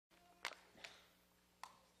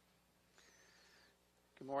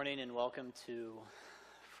Good morning and welcome to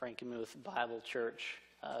Frankenmuth Bible Church.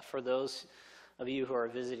 For those of you who are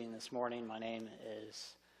visiting this morning, my name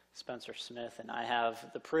is Spencer Smith, and I have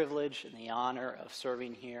the privilege and the honor of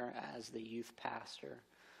serving here as the youth pastor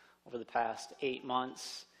over the past 8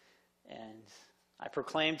 months. And I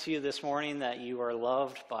proclaim to you this morning that you are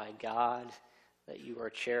loved by God, that you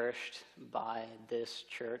are cherished by this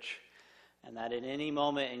church, and that at any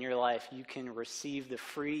moment in your life you can receive the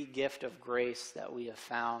free gift of grace that we have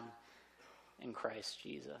found in Christ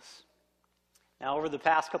Jesus. Now, over the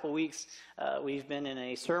past couple weeks, we've been in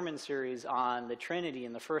a sermon series on the Trinity.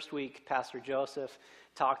 In the first week, Pastor Joseph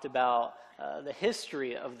talked about the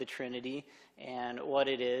history of the Trinity and what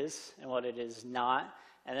it is and what it is not.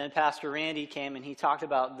 And then Pastor Randy came and he talked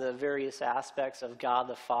about the various aspects of God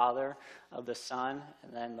the Father, of the Son,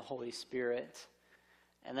 and then the Holy Spirit.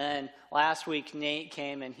 And then last week, Nate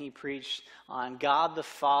came and he preached on God the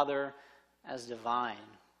Father as divine.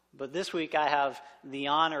 But this week, I have the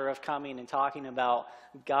honor of coming and talking about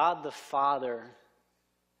God the Father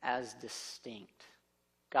as distinct.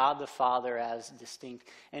 God the Father as distinct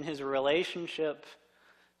in his relationship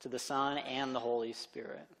to the Son and the Holy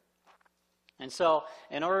Spirit. And so,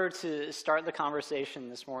 in order to start the conversation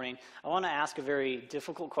this morning, I want to ask a very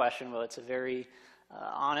difficult question, but it's a very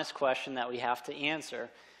honest question that we have to answer,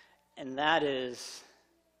 and that is,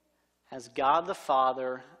 has God the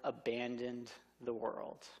Father abandoned the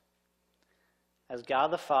world? Has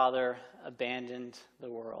God the Father abandoned the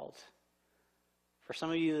world? For some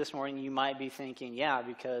of you this morning, you might be thinking, yeah,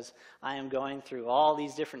 because I am going through all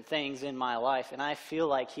these different things in my life, and I feel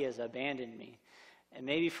like he has abandoned me. And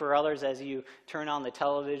maybe for others, as you turn on the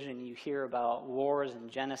television and you hear about wars and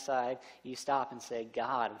genocide, you stop and say,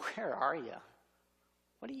 God, where are you?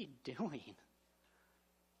 What are you doing?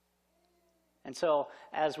 And so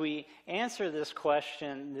as we answer this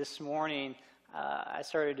question this morning, I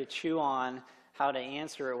started to chew on how to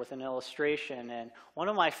answer it with an illustration. And one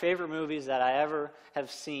of my favorite movies that I ever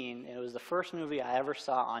have seen, and it was the first movie I ever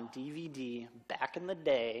saw on DVD back in the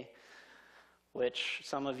day, which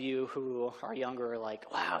some of you who are younger are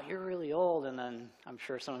like, wow, you're really old. And then I'm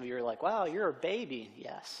sure some of you are like, wow, you're a baby.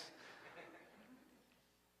 Yes.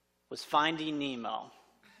 Was Finding Nemo.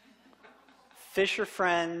 Fisher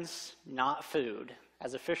friends, not food.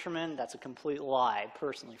 As a fisherman, that's a complete lie,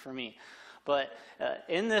 personally, for me. But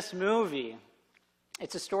in this movie,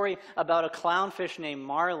 it's a story about a clownfish named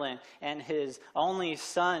Marlin and his only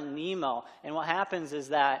son, Nemo. And what happens is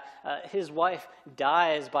that his wife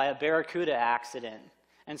dies by a barracuda accident.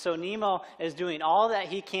 And so Nemo is doing all that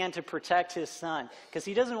he can to protect his son because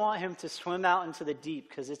he doesn't want him to swim out into the deep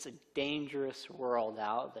because it's a dangerous world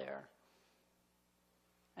out there.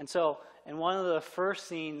 And so in one of the first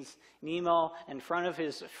scenes, Nemo, in front of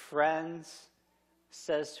his friends,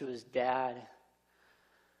 says to his dad,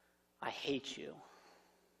 I hate you.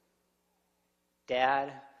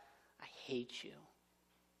 Dad, I hate you.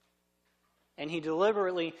 And he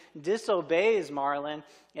deliberately disobeys Marlin,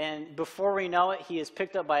 and before we know it, he is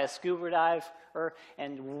picked up by a scuba diver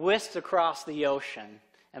and whisked across the ocean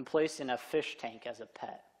and placed in a fish tank as a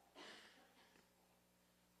pet.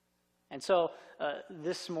 And so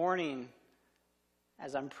this morning,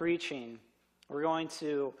 as I'm preaching, we're going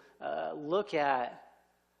to look at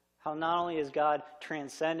how not only is God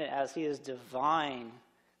transcendent as he is divine,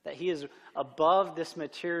 that he is above this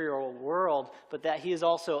material world, but that he is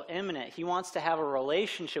also immanent. He wants to have a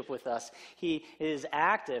relationship with us. He is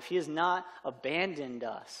active. He has not abandoned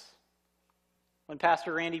us. When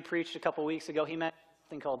Pastor Randy preached a couple weeks ago, he mentioned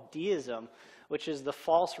something called deism, which is the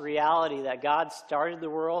false reality that God started the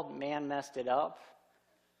world, man messed it up,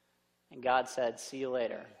 and God said, see you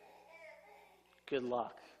later. Good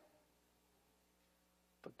luck.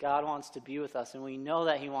 But God wants to be with us, and we know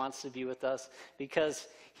that he wants to be with us because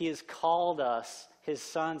he has called us his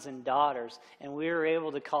sons and daughters, and we are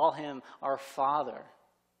able to call him our Father.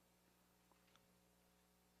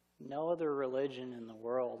 No other religion in the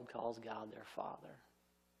world calls God their Father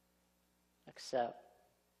except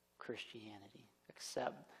Christianity,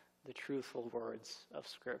 except the truthful words of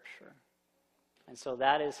Scripture. And so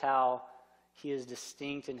that is how he is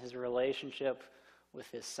distinct in his relationship with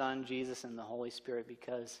his Son, Jesus, and the Holy Spirit,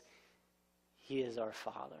 because he is our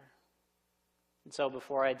Father. And so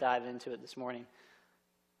before I dive into it this morning,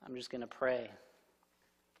 I'm just going to pray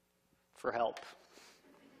for help.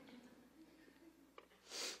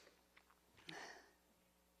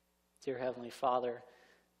 Dear Heavenly Father,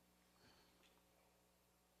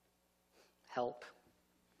 help.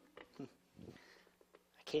 I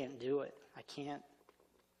can't do it. I can't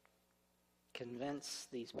convince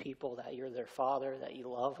these people that you're their Father, that you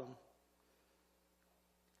love them.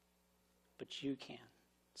 But you can.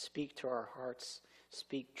 Speak to our hearts.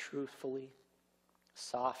 Speak truthfully.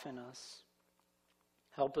 Soften us.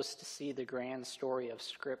 Help us to see the grand story of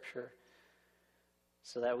Scripture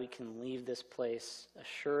so that we can leave this place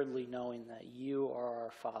assuredly knowing that you are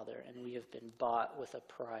our Father and we have been bought with a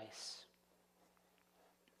price.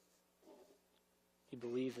 We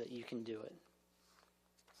believe that you can do it.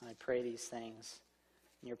 And I pray these things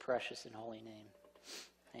in your precious and holy name.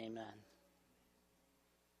 Amen.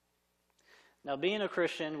 Now, being a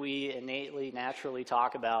Christian, we innately, naturally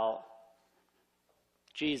talk about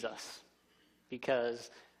Jesus, because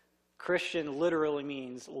Christian literally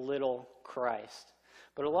means little Christ.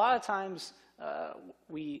 But a lot of times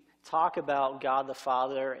we talk about God the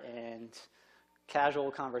Father in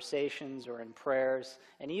casual conversations or in prayers.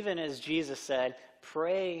 And even as Jesus said,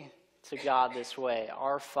 pray to God this way,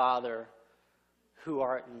 our Father who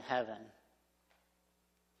art in heaven.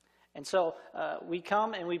 And so we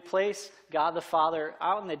come and we place God the Father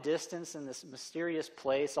out in the distance in this mysterious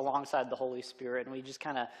place alongside the Holy Spirit, and we just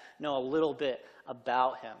kind of know a little bit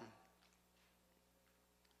about him.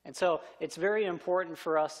 And so it's very important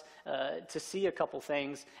for us to see a couple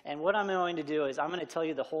things. And what I'm going to do is I'm going to tell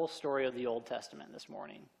you the whole story of the Old Testament this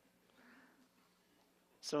morning.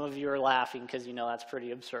 Some of you are laughing because you know that's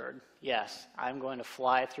pretty absurd. Yes, I'm going to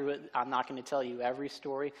fly through it. I'm not going to tell you every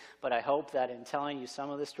story, but I hope that in telling you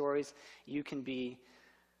some of the stories, you can be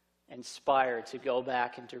inspired to go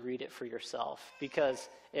back and to read it for yourself. Because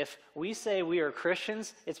if we say we are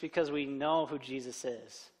Christians, it's because we know who Jesus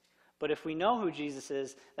is. But if we know who Jesus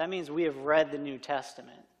is, that means we have read the New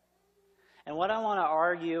Testament. And what I want to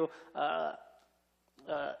argue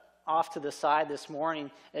off to the side this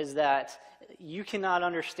morning is that you cannot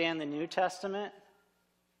understand the New Testament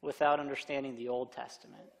without understanding the Old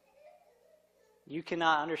Testament. You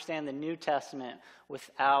cannot understand the New Testament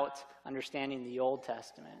without understanding the Old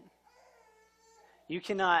Testament. You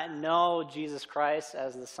cannot know Jesus Christ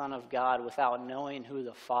as the Son of God without knowing who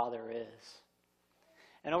the Father is.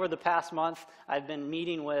 And over the past month, I've been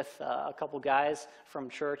meeting with a couple guys from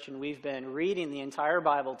church, and we've been reading the entire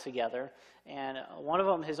Bible together. And one of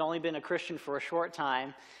them has only been a Christian for a short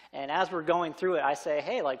time. And as we're going through it, I say,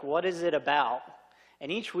 hey, what is it about?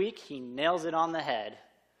 And each week, he nails it on the head.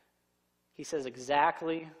 He says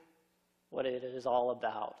exactly what it is all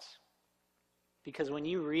about. Because when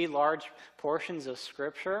you read large portions of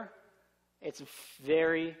Scripture, it's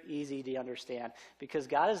very easy to understand, because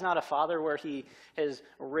God is not a father where he has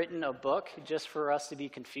written a book just for us to be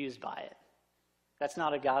confused by it. That's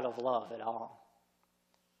not a God of love at all.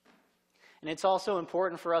 And it's also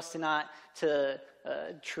important for us to not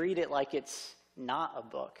treat it like it's not a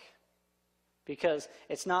book, because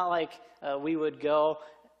it's not like we would go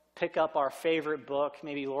pick up our favorite book,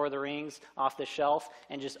 maybe Lord of the Rings, off the shelf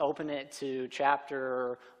and just open it to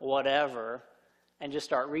chapter whatever and just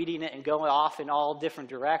start reading it and go off in all different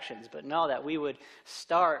directions. But no, that we would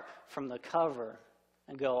start from the cover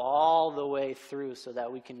and go all the way through so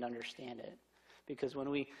that we can understand it. Because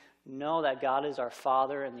when we know that God is our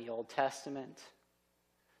Father in the Old Testament,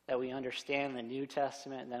 that we understand the New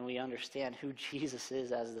Testament, and then we understand who Jesus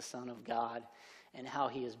is as the Son of God and how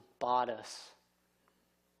he has bought us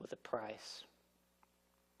with a price.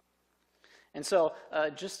 And so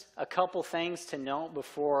just a couple things to note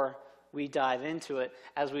before we dive into it.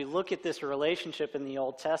 As we look at this relationship in the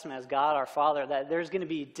Old Testament as God our Father, that there's going to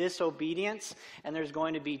be disobedience and there's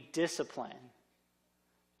going to be discipline.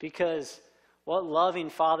 Because what loving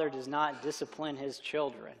father does not discipline his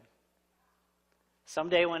children?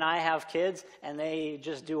 Someday when I have kids and they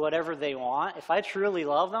just do whatever they want, if I truly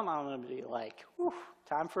love them, I'm going to be like, whew,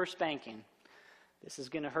 time for a spanking. This is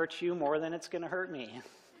going to hurt you more than it's going to hurt me.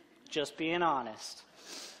 Just being honest.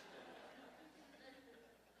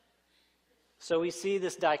 So we see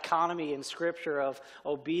this dichotomy in Scripture of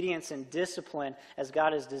obedience and discipline as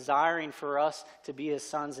God is desiring for us to be his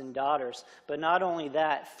sons and daughters. But not only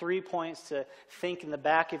that, 3 points to think in the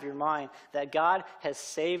back of your mind, that God has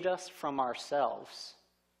saved us from ourselves.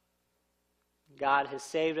 God has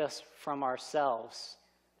saved us from ourselves.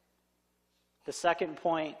 The second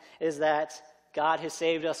point is that God has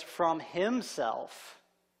saved us from himself.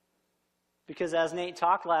 Because as Nate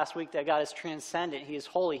talked last week, that God is transcendent, he is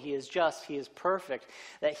holy, he is just, he is perfect,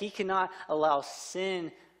 that he cannot allow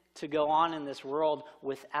sin to go on in this world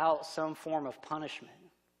without some form of punishment.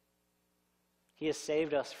 He has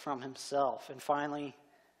saved us from himself. And finally,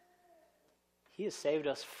 he has saved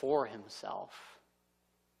us for himself,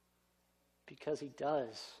 because he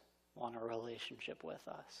does want a relationship with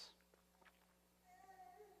us.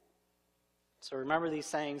 So remember these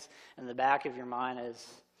things in the back of your mind as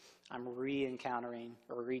I'm re-encountering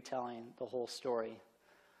or retelling the whole story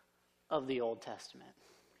of the Old Testament.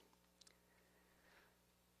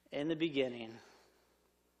 In the beginning,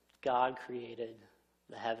 God created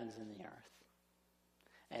the heavens and the earth.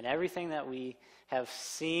 And everything that we have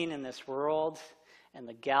seen in this world and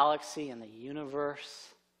the galaxy and the universe,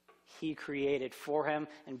 he created for him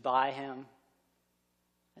and by him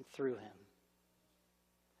and through him.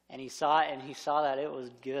 And he saw it, and he saw that it was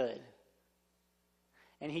good.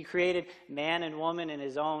 And he created man and woman in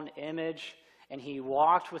his own image, and he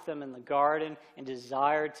walked with them in the garden and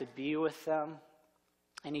desired to be with them.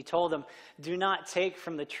 And he told them, do not take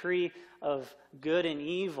from the tree of good and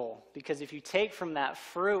evil, because if you take from that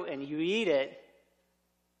fruit and you eat it,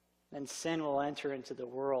 then sin will enter into the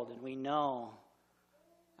world. And we know,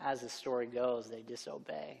 as the story goes, they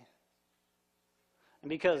disobey. And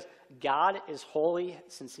because God is holy,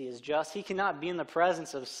 since he is just, he cannot be in the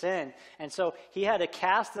presence of sin. And so he had to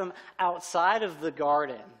cast them outside of the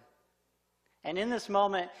garden. And in this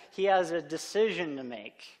moment, he has a decision to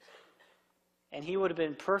make. And he would have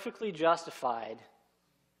been perfectly justified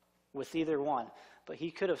with either one. But he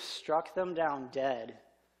could have struck them down dead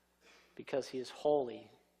because he is holy.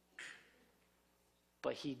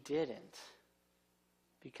 But he didn't,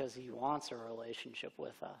 because he wants a relationship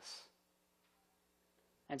with us.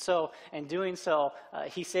 And so, in doing so,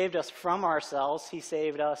 he saved us from ourselves. He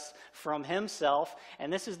saved us from himself.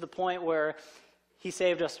 And this is the point where he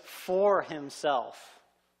saved us for himself.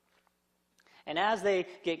 And as they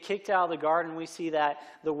get kicked out of the garden, we see that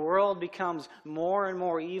the world becomes more and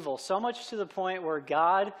more evil, so much to the point where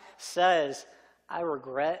God says, I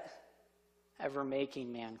regret ever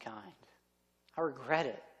making mankind. I regret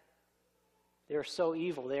it. They are so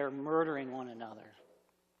evil. They are murdering one another.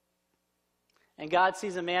 And God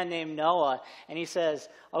sees a man named Noah, and he says,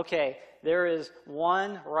 okay, there is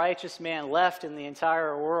one righteous man left in the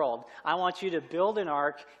entire world. I want you to build an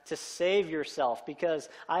ark to save yourself, because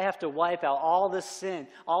I have to wipe out all the sin,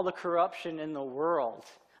 all the corruption in the world.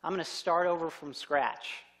 I'm going to start over from scratch.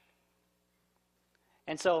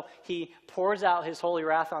 And so he pours out his holy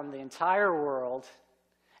wrath on the entire world,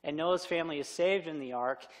 and Noah's family is saved in the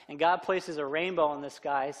ark, and God places a rainbow in the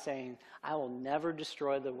sky saying, I will never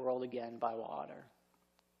destroy the world again by water.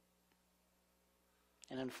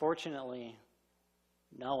 And unfortunately,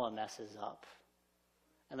 Noah messes up.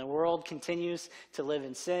 And the world continues to live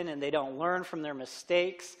in sin, and they don't learn from their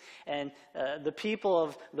mistakes. And the people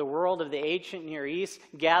of the world of the ancient Near East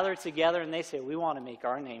gather together, and they say, we want to make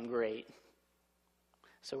our name great.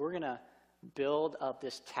 So we're going to build up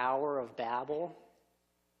this Tower of Babel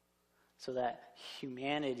so that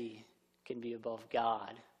humanity can be above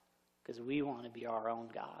God, because we want to be our own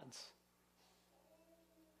gods.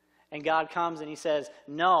 And God comes and he says,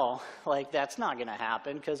 no, that's not going to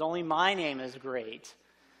happen, because only my name is great.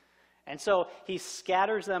 And so he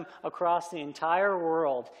scatters them across the entire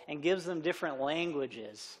world and gives them different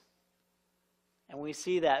languages. And we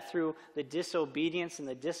see that through the disobedience and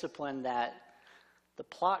the discipline that the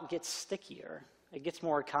plot gets stickier. It gets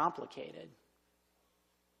more complicated.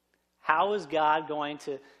 How is God going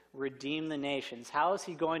to redeem the nations? How is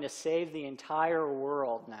he going to save the entire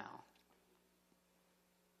world now?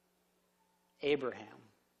 Abraham.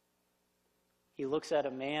 He looks at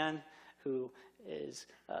a man who is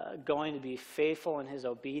going to be faithful in his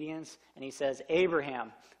obedience, and he says,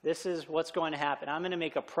 Abraham, this is what's going to happen. I'm going to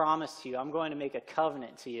make a promise to you. I'm going to make a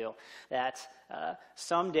covenant to you that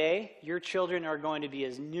someday your children are going to be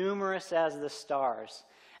as numerous as the stars.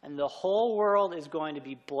 And the whole world is going to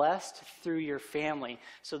be blessed through your family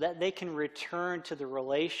so that they can return to the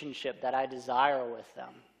relationship that I desire with them.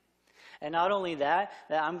 And not only that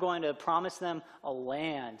I'm going to promise them a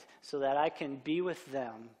land so that I can be with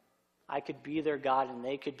them. I could be their God and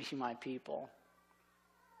they could be my people.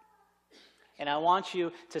 And I want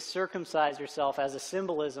you to circumcise yourself as a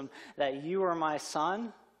symbolism that you are my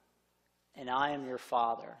son and I am your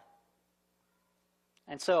father.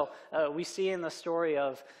 And so we see in the story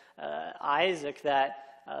of Isaac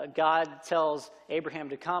that God tells Abraham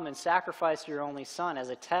to come and sacrifice your only son as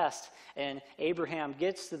a test. And Abraham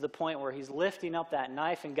gets to the point where he's lifting up that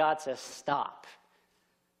knife and God says, stop.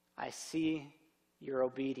 I see your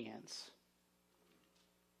obedience.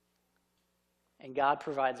 And God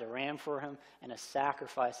provides a ram for him and a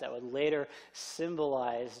sacrifice that would later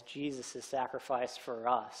symbolize Jesus' sacrifice for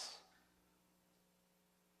us.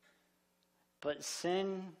 But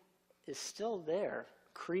sin is still there,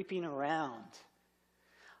 creeping around.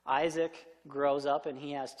 Isaac grows up and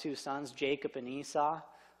he has two sons, Jacob and Esau.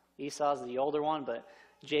 Esau's the older one, but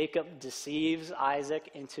Jacob deceives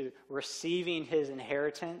Isaac into receiving his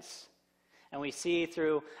inheritance. And we see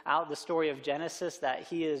throughout the story of Genesis that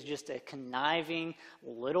he is just a conniving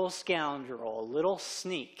little scoundrel, a little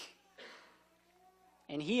sneak.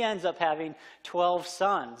 And he ends up having 12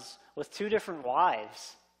 sons with 2 different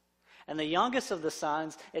wives. And the youngest of the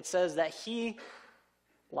sons, it says that he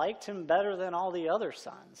liked him better than all the other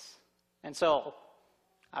sons. And so,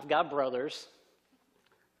 I've got brothers.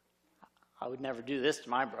 I would never do this to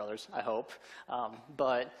my brothers, I hope.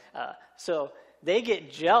 So they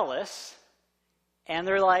get jealous, and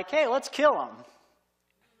they're like, hey, let's kill him.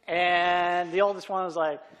 And the oldest one was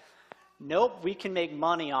like, nope, we can make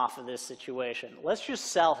money off of this situation. Let's just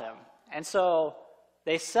sell him. And so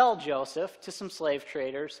they sell Joseph to some slave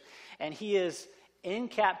traders, and he is in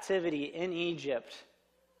captivity in Egypt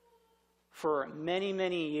for many,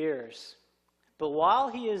 many years. But while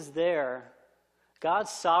he is there, God's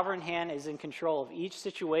sovereign hand is in control of each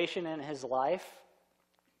situation in his life,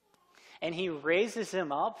 and he raises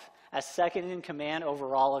him up as second in command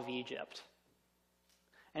over all of Egypt.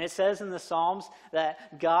 And it says in the Psalms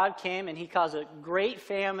that God came and he caused a great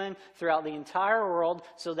famine throughout the entire world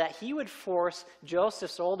so that he would force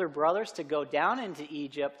Joseph's older brothers to go down into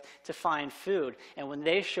Egypt to find food. And when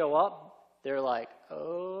they show up, they're like,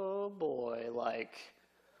 oh boy, like,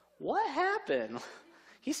 what happened?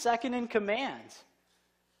 He's second in command.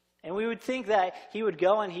 And we would think that he would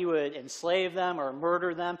go and he would enslave them or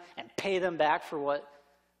murder them and pay them back for what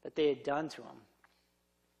that they had done to him.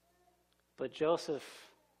 But Joseph,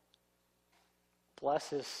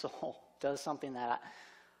 bless his soul, does something that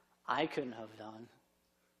I couldn't have done.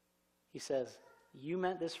 He says, you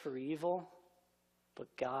meant this for evil,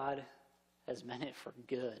 but God has meant it for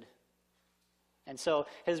good. And so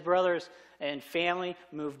his brothers and family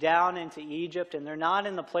move down into Egypt, and they're not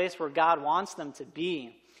in the place where God wants them to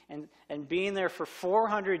be. And being there for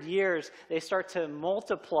 400 years, they start to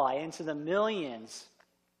multiply into the millions.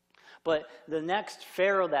 But the next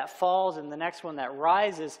Pharaoh that falls and the next one that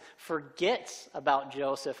rises forgets about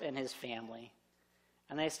Joseph and his family.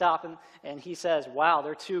 And they stop and he says, wow,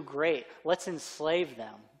 they're too great. Let's enslave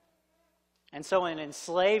them. And so in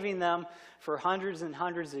enslaving them for hundreds and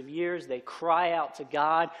hundreds of years, they cry out to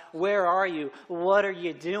God, where are you? What are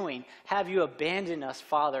you doing? Have you abandoned us,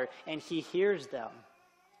 Father? And he hears them.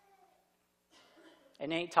 And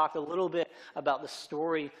Nate talked a little bit about the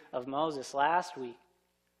story of Moses last week.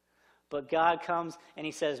 But God comes and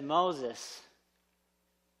he says, Moses,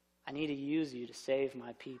 I need to use you to save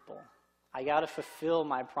my people. I got to fulfill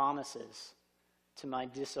my promises to my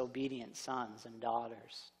disobedient sons and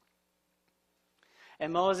daughters.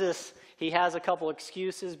 And Moses, he has a couple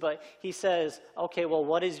excuses, but he says, okay, well,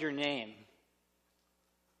 what is your name?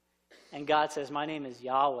 And God says, my name is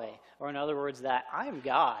Yahweh. Or in other words, that I am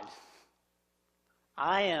God.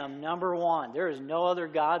 I am number one. There is no other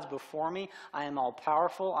gods before me. I am all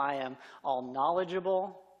powerful. I am all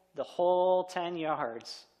knowledgeable. The whole 10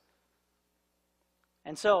 yards.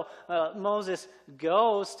 And so Moses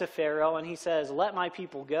goes to Pharaoh and he says, let my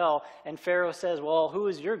people go. And Pharaoh says, well, who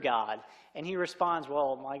is your God? And he responds,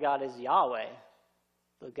 well, my God is Yahweh,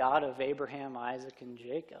 the God of Abraham, Isaac, and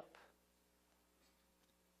Jacob.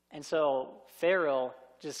 And so Pharaoh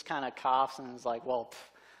just kind of coughs and is like, well,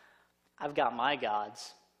 I've got my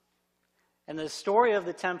gods. And the story of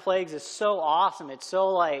the 10 plagues is so awesome. It's so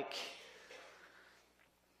like,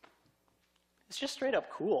 it's just straight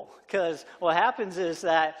up cool. Because what happens is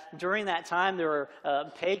that during that time there were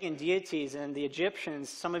pagan deities, and the Egyptians,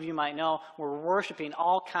 some of you might know, were worshiping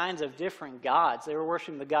all kinds of different gods. They were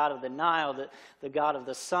worshiping the god of the Nile, the god of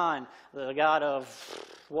the sun, the god of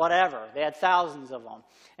whatever. They had thousands of them.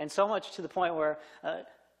 And so much to the point where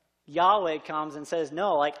Yahweh comes and says,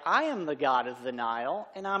 no, like, I am the God of the Nile,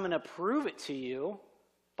 and I'm going to prove it to you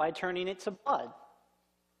by turning it to blood.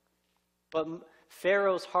 But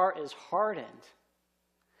Pharaoh's heart is hardened.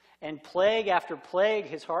 And plague after plague,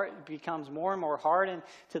 his heart becomes more and more hardened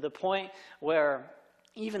to the point where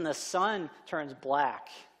even the sun turns black.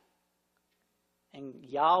 And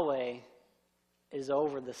Yahweh is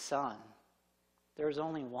over the sun. There's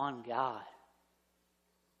only one God.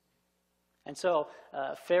 And so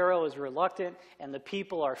Pharaoh is reluctant, and the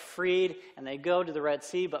people are freed, and they go to the Red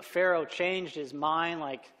Sea. But Pharaoh changed his mind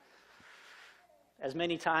like as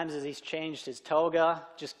many times as he's changed his toga,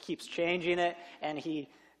 just keeps changing it, and he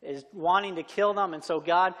is wanting to kill them. And so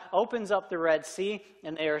God opens up the Red Sea,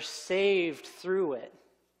 and they are saved through it.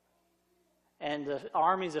 And the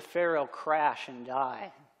armies of Pharaoh crash and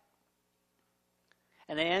die.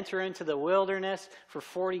 And they enter into the wilderness for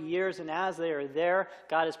 40 years, and as they are there,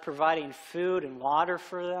 God is providing food and water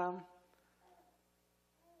for them.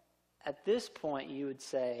 At this point, you would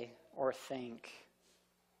say or think,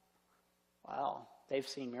 wow, they've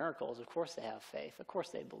seen miracles. Of course they have faith. Of course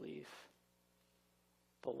they believe.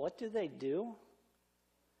 But what do?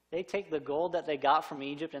 They take the gold that they got from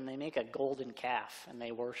Egypt and they make a golden calf and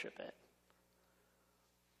they worship it.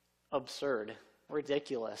 Absurd.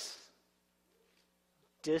 Ridiculous.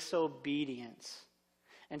 Disobedience.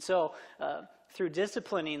 And so, through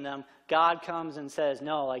disciplining them, God comes and says,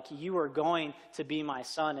 no, like, you are going to be my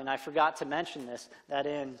son. And I forgot to mention this, that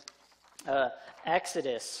in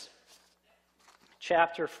Exodus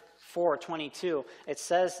chapter 4:22, it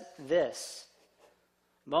says this,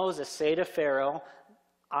 Moses, say to Pharaoh,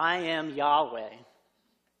 I am Yahweh.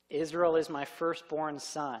 Israel is my firstborn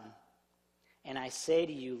son. And I say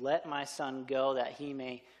to you, let my son go that he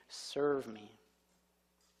may serve me.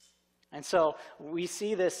 And so we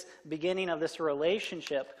see this beginning of this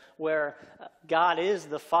relationship where God is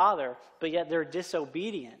the Father, but yet they're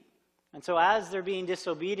disobedient. And so as they're being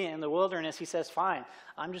disobedient in the wilderness, he says, fine,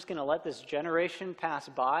 I'm just going to let this generation pass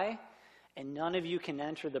by, and none of you can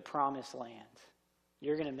enter the promised land.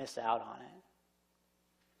 You're going to miss out on it.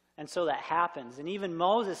 And so that happens. And even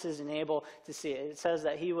Moses isn't able to see it. It says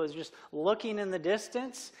that he was just looking in the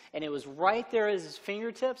distance, and it was right there at his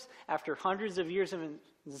fingertips after hundreds of years of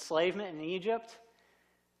enslavement in Egypt,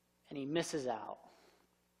 and he misses out.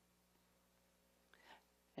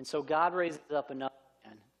 And so God raises up another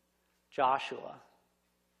man, Joshua.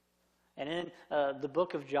 And in the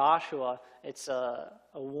book of Joshua, it's a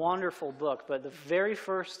wonderful book. But the very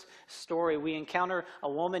first story, we encounter a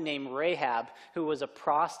woman named Rahab who was a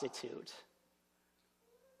prostitute.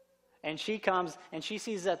 And she comes and she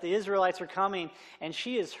sees that the Israelites are coming, and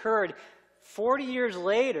she has heard 40 years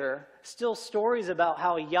later still stories about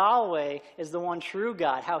how Yahweh is the one true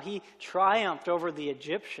God, how he triumphed over the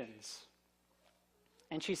Egyptians.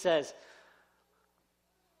 And she says,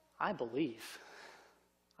 I believe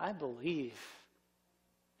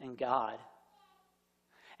in God.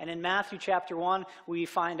 And in Matthew chapter 1, we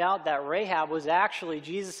find out that Rahab was actually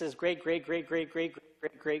Jesus'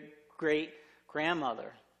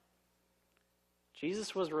 great-great-great-great-great-great-great-grandmother.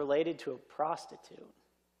 Jesus was related to a prostitute.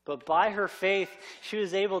 But by her faith, she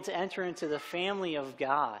was able to enter into the family of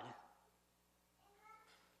God.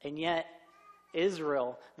 And yet,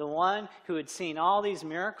 Israel, the one who had seen all these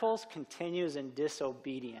miracles, continues in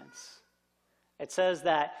disobedience. It says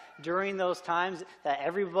that during those times that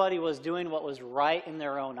everybody was doing what was right in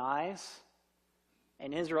their own eyes,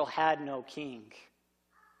 and Israel had no king.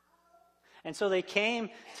 And so they came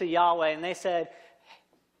to Yahweh and they said,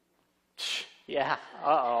 yeah,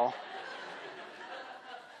 uh-oh.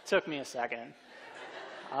 Took me a second.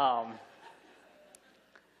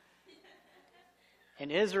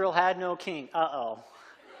 And Israel had no king. Uh-oh.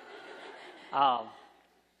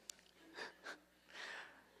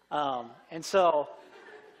 And so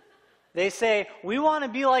they say, we want to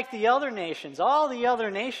be like the other nations. All the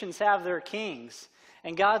other nations have their kings.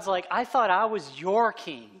 And God's like, I thought I was your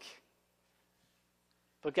king.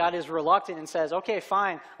 But God is reluctant and says, okay,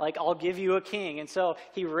 fine, like I'll give you a king. And so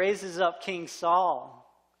he raises up King Saul.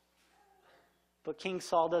 But King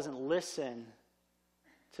Saul doesn't listen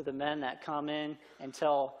to the men that come in and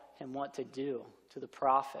tell him what to do, to the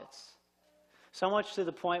prophets. So much to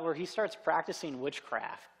the point where he starts practicing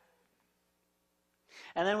witchcraft.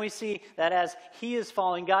 And then we see that as he is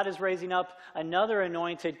falling, God is raising up another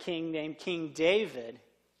anointed king named King David.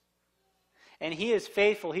 And he is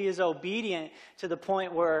faithful, he is obedient to the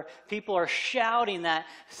point where people are shouting that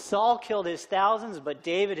Saul killed his thousands, but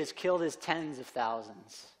David has killed his tens of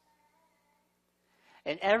thousands.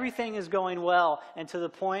 And everything is going well, and to the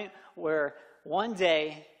point where one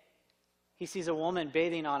day he sees a woman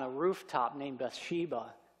bathing on a rooftop named Bathsheba.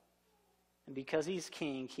 And because he's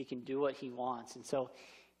king, he can do what he wants. And so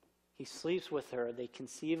he sleeps with her. They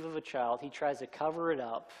conceive of a child. He tries to cover it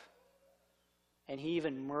up. And he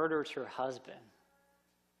even murders her husband.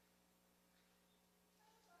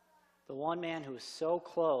 The one man who is so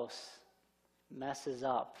close messes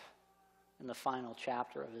up in the final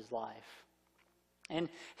chapter of his life. And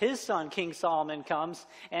his son, King Solomon, comes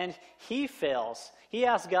and he fails. He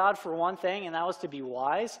asked God for one thing, and that was to be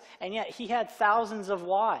wise. And yet he had thousands of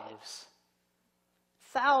wives.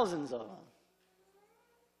 Thousands of them.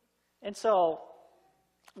 And so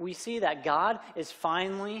we see that God is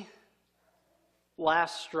finally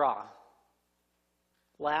last straw.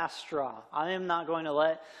 Last straw. I am not going to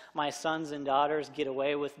let my sons and daughters get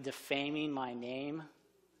away with defaming my name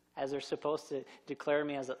as they're supposed to declare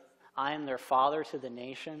me as I am their father to the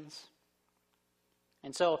nations.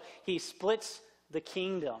 And so he splits the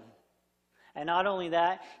kingdom. And not only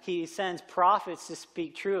that, he sends prophets to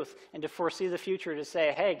speak truth and to foresee the future, to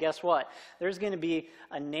say, hey, guess what? There's going to be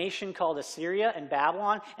a nation called Assyria and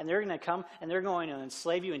Babylon, and they're going to come and they're going to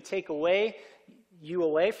enslave you and take you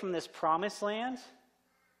away from this promised land.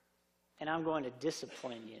 and I'm going to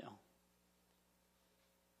discipline you.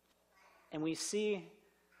 And we see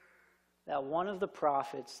that one of the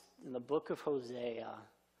prophets in the book of Hosea,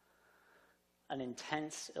 an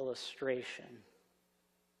intense illustration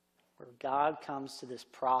where God comes to this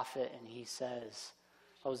prophet and he says,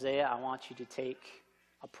 Hosea, I want you to take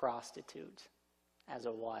a prostitute as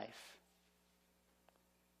a wife.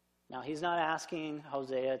 Now, he's not asking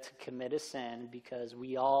Hosea to commit a sin because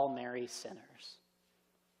we all marry sinners.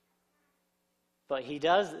 But he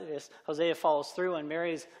does this. Hosea follows through and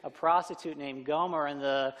marries a prostitute named Gomer,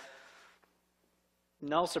 and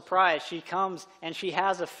no surprise, she comes and she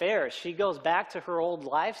has affairs. She goes back to her old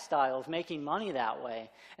lifestyle of making money that way.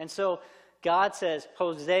 And so God says,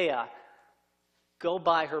 Hosea, go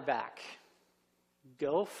buy her back.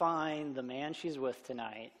 Go find the man she's with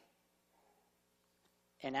tonight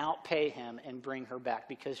and outpay him and bring her back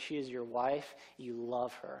because she is your wife. You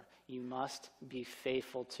love her. You must be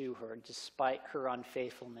faithful to her despite her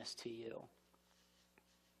unfaithfulness to you.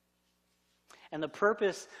 And the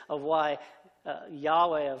purpose of why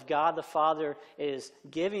Yahweh, of God the Father, is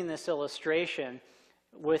giving this illustration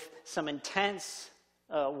with some intense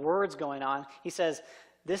words going on, he says,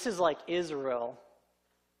 this is like Israel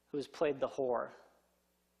who's played the whore.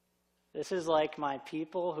 This is like my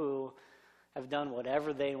people who have done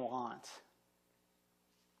whatever they want.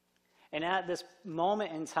 And at this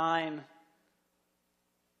moment in time,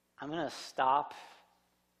 I'm going to stop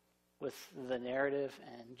with the narrative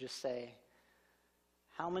and just say,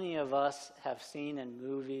 how many of us have seen in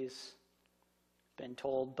movies, been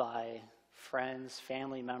told by friends,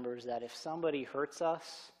 family members, that if somebody hurts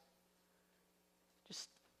us, just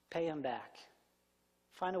pay them back.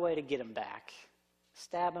 Find a way to get them back.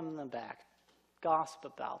 Stab them in the back. Gossip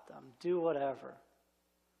about them. Do whatever.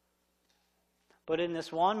 But in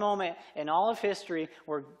this one moment in all of history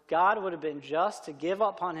where God would have been just to give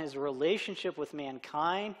up on his relationship with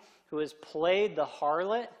mankind, who has played the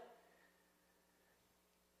harlot,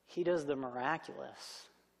 he does the miraculous.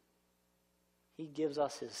 He gives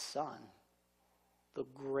us his son, the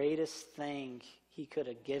greatest thing he could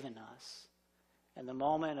have given us in the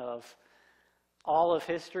moment of all of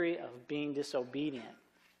history of being disobedient.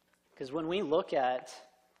 Because when we look at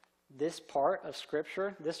this part of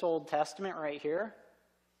Scripture, this Old Testament right here,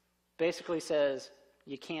 basically says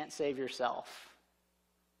you can't save yourself.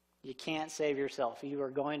 You can't save yourself. You are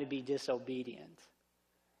going to be disobedient.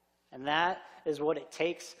 And that is what it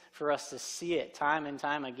takes for us to see it time and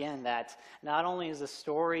time again, that not only is the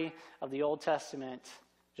story of the Old Testament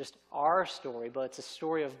just our story, but it's a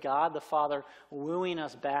story of God the Father wooing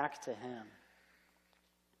us back to him.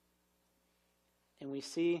 And we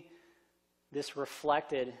see this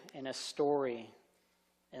reflected in a story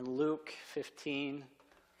in Luke 15,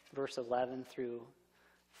 verse 11 through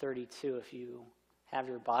 32. If you have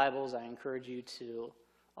your Bibles, I encourage you to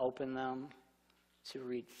open them, to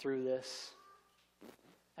read through this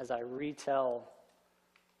as I retell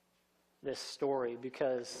this story,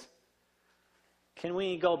 because can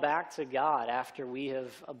we go back to God after we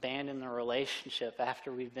have abandoned the relationship,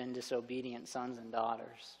 after we've been disobedient sons and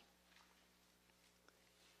daughters?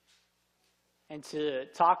 And to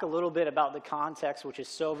talk a little bit about the context, which is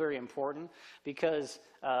so very important, because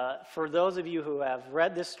for those of you who have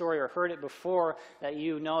read this story or heard it before, that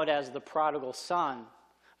you know it as the prodigal son.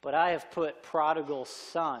 But I have put prodigal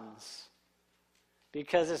sons,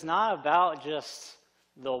 because it's not about just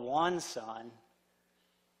the one son.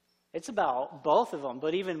 It's about both of them,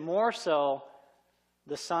 but even more so,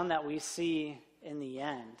 the son that we see in the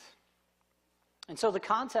end. And so the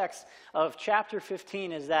context of chapter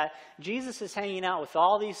 15 is that Jesus is hanging out with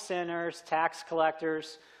all these sinners, tax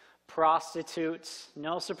collectors, prostitutes,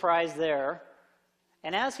 no surprise there.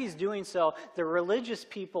 And as he's doing so, the religious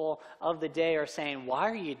people of the day are saying, why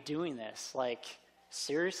are you doing this? Like,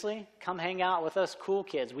 seriously? Come hang out with us cool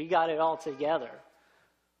kids. We got it all together.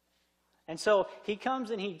 And so he comes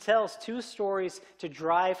and he tells two stories to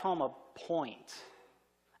drive home a point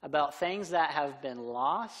about things that have been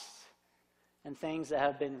lost and things that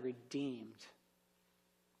have been redeemed.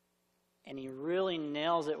 And he really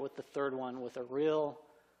nails it with the third one with a real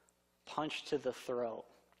punch to the throat.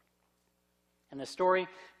 And the story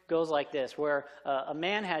goes like this, where a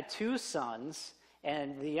man had two sons,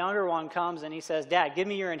 and the younger one comes and he says, Dad, give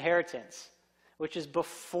me your inheritance, which is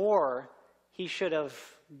before he should have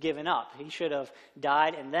given up. He should have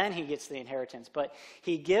died, and then he gets the inheritance. But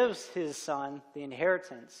he gives his son the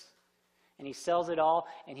inheritance, and he sells it all,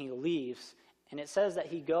 and he leaves. And it says that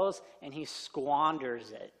he goes and he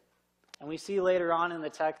squanders it. And we see later on in the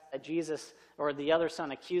text that Jesus, or the other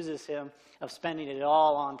son, accuses him of spending it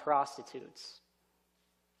all on prostitutes.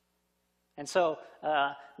 And so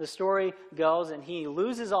the story goes, and he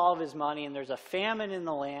loses all of his money, and there's a famine in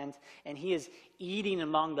the land, and he is eating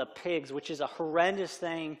among the pigs, which is a horrendous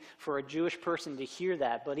thing for a Jewish person to hear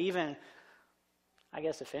that. But even, I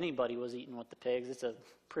guess if anybody was eating with the pigs, it's a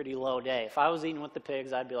pretty low day. If I was eating with the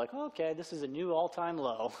pigs, I'd be like, okay, this is a new all-time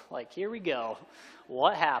low. Like, here we go.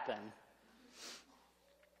 What happened?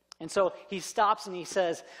 And so he stops and he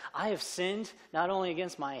says, I have sinned not only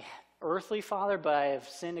against my earthly father, but I have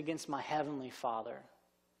sinned against my heavenly Father.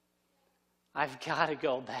 I've got to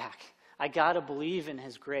go back. I got to believe in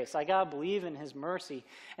his grace. I got to believe in his mercy.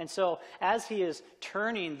 And so as he is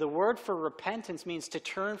turning, the word for repentance means to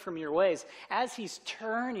turn from your ways. As he's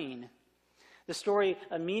turning, the story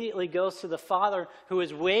immediately goes to the father who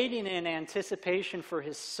is waiting in anticipation for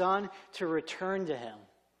his son to return to him,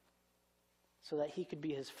 so that he could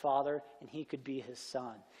be his father and he could be his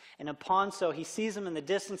son. And upon so, he sees him in the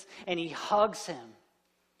distance and he hugs him.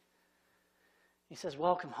 He says,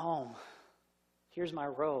 welcome home. Here's my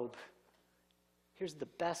robe. Here's the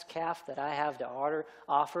best calf that I have to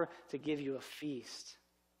offer to give you a feast.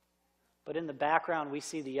 But in the background, we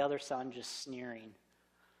see the other son just sneering.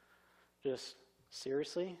 Just,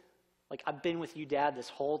 seriously? Like, I've been with you, Dad, this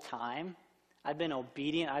whole time. I've been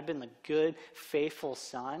obedient. I've been the good, faithful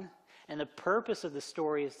son. And the purpose of the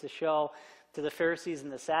story is to show to the Pharisees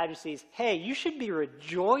and the Sadducees, hey, you should be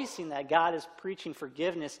rejoicing that God is preaching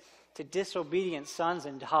forgiveness to disobedient sons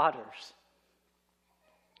and daughters.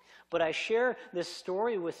 But I share this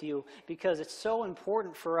story with you because it's so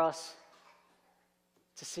important for us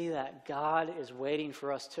to see that God is waiting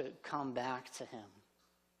for us to come back to him.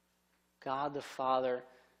 God the Father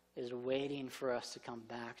is waiting for us to come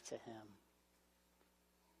back to him.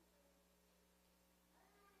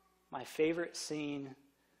 My favorite scene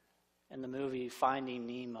in the movie Finding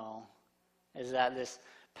Nemo is that this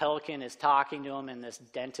pelican is talking to him in this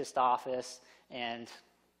dentist office, and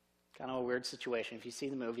kind of a weird situation. If you see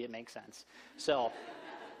the movie, it makes sense. So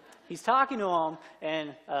he's talking to him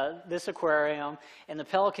in this aquarium, and the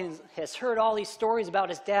pelican has heard all these stories about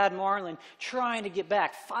his dad, Marlin, trying to get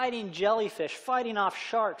back, fighting jellyfish, fighting off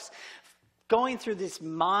sharks, going through this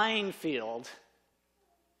minefield.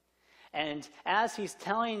 And as he's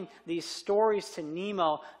telling these stories to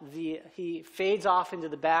Nemo, he fades off into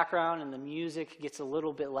the background and the music gets a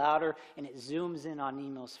little bit louder and it zooms in on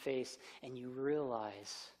Nemo's face, and you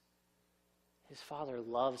realize his father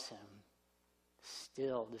loves him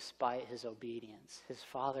still despite his obedience. His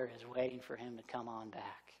father is waiting for him to come on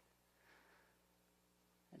back.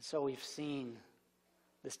 And so we've seen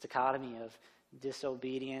this dichotomy of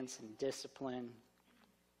disobedience and discipline.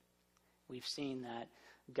 We've seen that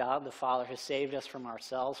God the Father has saved us from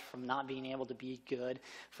ourselves, from not being able to be good,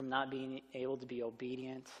 from not being able to be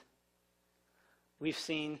obedient. We've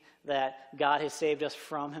seen that God has saved us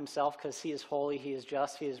from himself because he is holy, he is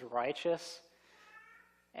just, he is righteous.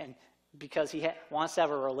 And because he wants to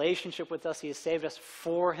have a relationship with us, he has saved us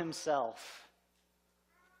for himself.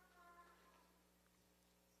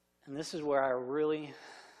 And this is where I really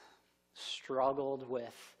struggled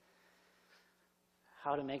with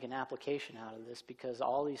how to make an application out of this, because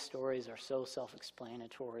all these stories are so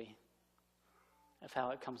self-explanatory of how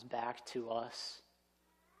it comes back to us,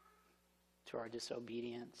 to our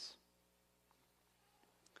disobedience.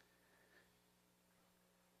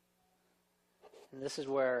 And this is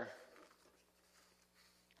where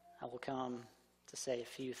I will come to say a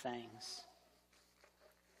few things.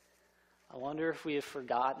 I wonder if we have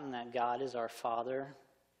forgotten that God is our Father,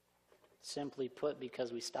 simply put,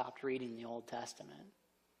 because we stopped reading the Old Testament.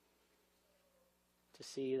 To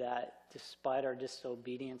see that despite our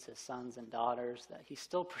disobedience as sons and daughters, that he's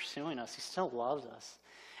still pursuing us, he still loves us.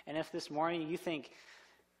 And if this morning you think,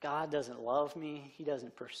 God doesn't love me, he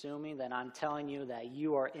doesn't pursue me, then I'm telling you that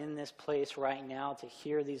you are in this place right now to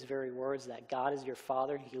hear these very words, that God is your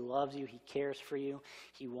Father, he loves you, he cares for you,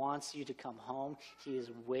 he wants you to come home, he is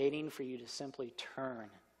waiting for you to simply turn,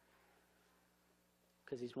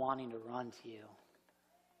 because he's wanting to run to you.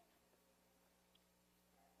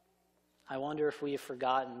 I wonder if we have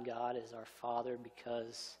forgotten God as our Father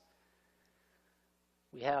because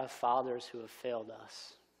we have fathers who have failed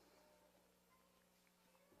us.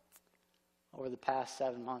 Over the past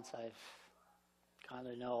 7 months, I've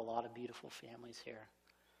gotten to know a lot of beautiful families here.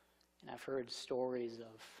 And I've heard stories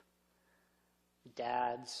of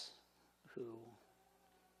dads who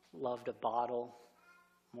loved a bottle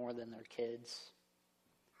more than their kids.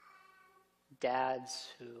 Dads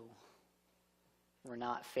who were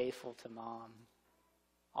not faithful to mom.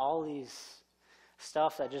 All these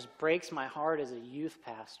stuff that just breaks my heart as a youth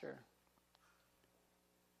pastor.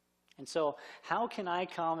 And so how can I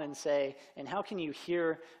come and say, and how can you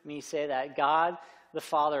hear me say that God the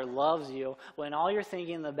Father loves you when all you're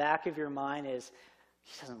thinking in the back of your mind is,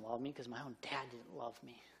 he doesn't love me because my own dad didn't love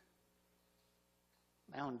me.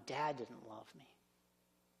 My own dad didn't love me.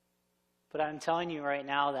 But I'm telling you right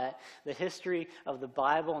now that the history of the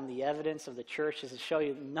Bible and the evidence of the church is to show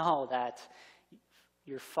you, no, that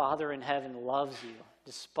your Father in heaven loves you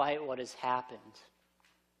despite what has happened.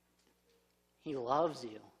 He loves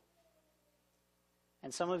you.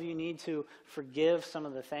 And some of you need to forgive some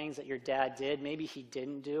of the things that your dad did. Maybe he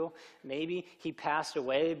didn't do. Maybe he passed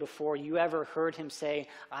away before you ever heard him say,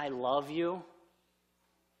 I love you.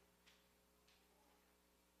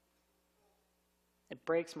 It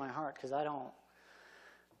breaks my heart because I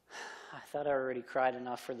thought I already cried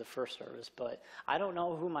enough for the first service, but I don't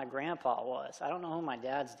know who my grandpa was. I don't know who my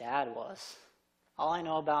dad's dad was. All I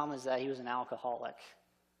know about him is that he was an alcoholic.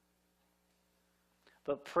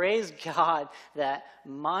 But praise God that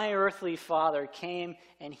my earthly father came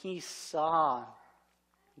and he saw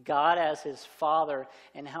God as his father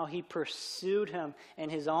and how he pursued him in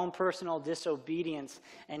his own personal disobedience.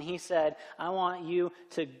 And he said, I want you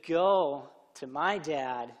to go to my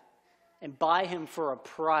dad and buy him for a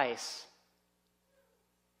price.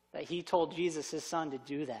 That he told Jesus, his son, to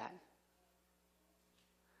do that.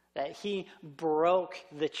 That he broke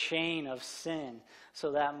the chain of sin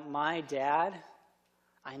so that my dad,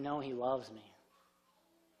 I know he loves me.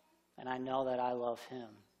 And I know that I love him.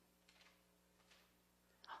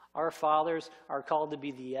 Our fathers are called to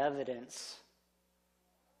be the evidence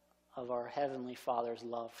of our Heavenly Father's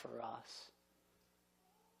love for us.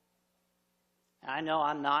 And I know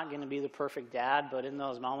I'm not going to be the perfect dad, but in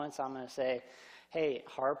those moments I'm going to say, hey,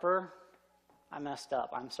 Harper, I messed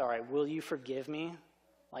up. I'm sorry. Will you forgive me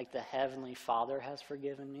like the Heavenly Father has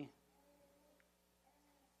forgiven me?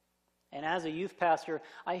 And as a youth pastor,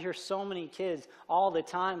 I hear so many kids all the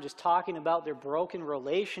time just talking about their broken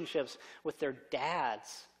relationships with their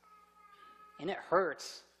dads. And it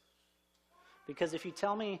hurts. Because if you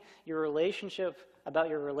tell me about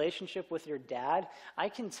your relationship with your dad, I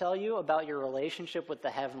can tell you about your relationship with the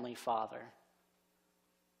Heavenly Father.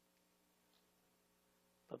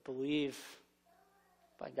 But believe,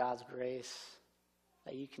 by God's grace,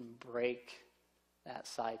 that you can break that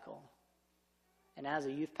cycle. And as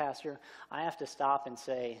a youth pastor, I have to stop and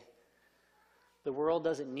say, the world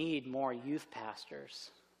doesn't need more youth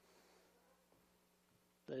pastors.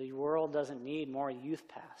 The world doesn't need more youth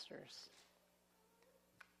pastors.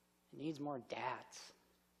 It needs more dads.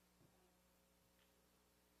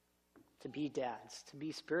 To be dads, to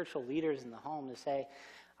be spiritual leaders in the home, to say,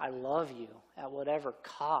 I love you at whatever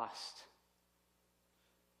cost.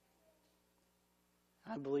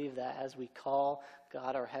 I believe that as we call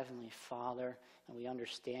God our Heavenly Father and we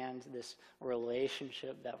understand this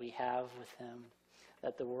relationship that we have with him,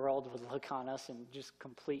 that the world would look on us in just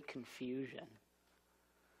complete confusion.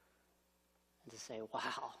 And to say,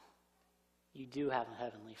 wow, you do have a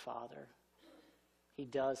Heavenly Father. He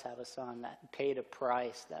does have a son that paid a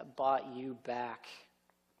price, that bought you back.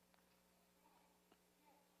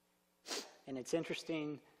 And it's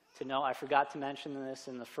interesting to know, I forgot to mention this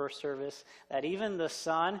in the first service, that even the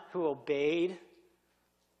son who obeyed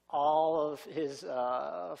all of his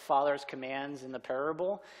father's commands in the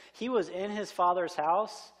parable, he was in his father's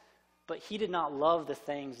house, but he did not love the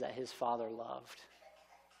things that his father loved.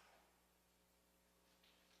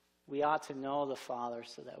 We ought to know the Father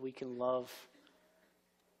so that we can love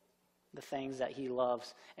the things that he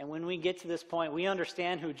loves. And when we get to this point, we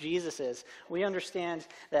understand who Jesus is. We understand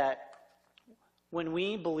that when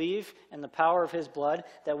we believe in the power of his blood,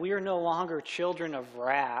 that we are no longer children of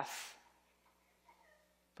wrath,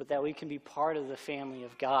 but that we can be part of the family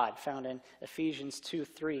of God, found in Ephesians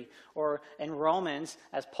 2:3. Or in Romans,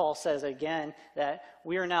 as Paul says again, that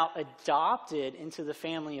we are now adopted into the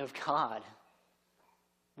family of God.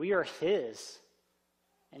 We are his,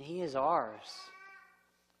 and he is ours.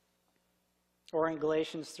 Or in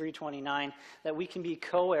Galatians 3:29, that we can be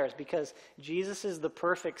co-heirs because Jesus is the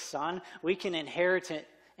perfect son. We can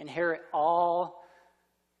inherit all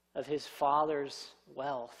of his Father's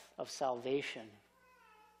wealth of salvation.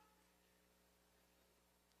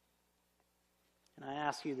 And I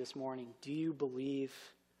ask you this morning, do you believe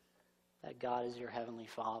that God is your Heavenly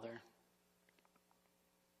Father?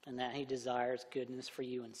 And that he desires goodness for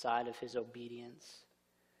you inside of his obedience?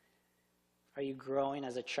 Are you growing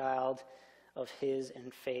as a child of his in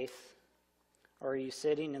faith? Or are you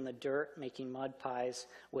sitting in the dirt making mud pies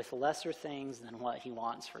with lesser things than what he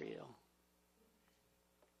wants for you?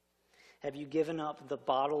 Have you given up the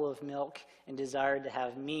bottle of milk and desired to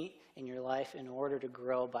have meat in your life in order to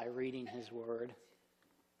grow by reading his word?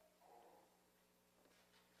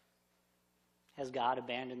 Has God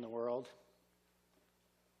abandoned the world?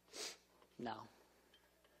 No.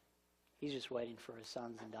 He's just waiting for his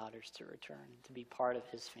sons and daughters to return, to be part of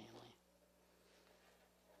his family.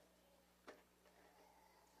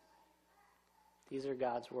 These are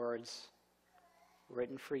God's words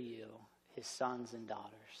written for you, his sons and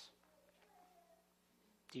daughters.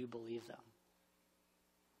 Do you believe them?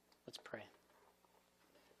 Let's pray.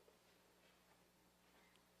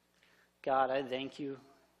 God, I thank you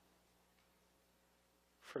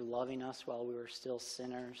for loving us while we were still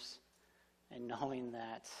sinners, and knowing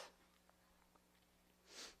that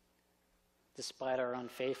despite our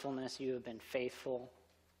unfaithfulness, you have been faithful,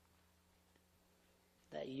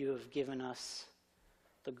 that you have given us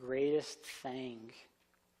the greatest thing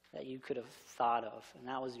that you could have thought of, and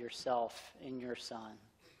that was yourself in your Son.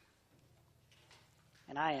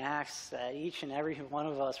 And I ask that each and every one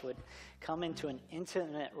of us would come into an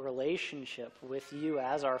intimate relationship with you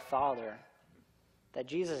as our Father, that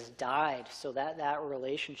Jesus died so that that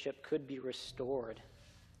relationship could be restored.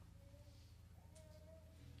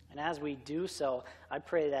 And as we do so, I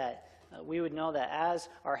pray that we would know that as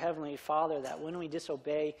our Heavenly Father, that when we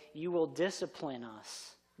disobey, you will discipline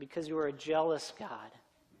us because you are a jealous God.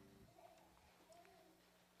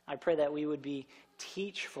 I pray that we would be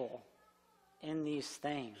teachful in these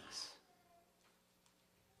things.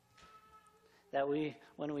 That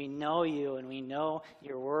when we know you and we know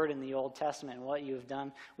your word in the Old Testament and what you have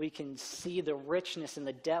done, we can see the richness and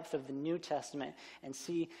the depth of the New Testament and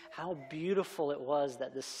see how beautiful it was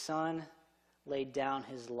that the Son laid down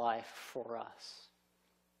his life for us.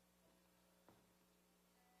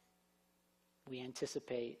 We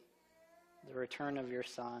anticipate the return of your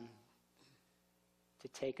Son to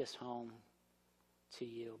take us home to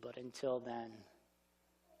you. But until then,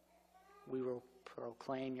 we will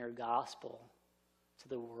proclaim your gospel to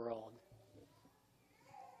the world,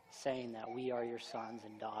 saying that we are your sons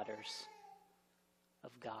and daughters of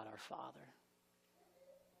God our Father.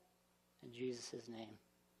 In Jesus' name,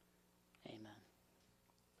 amen.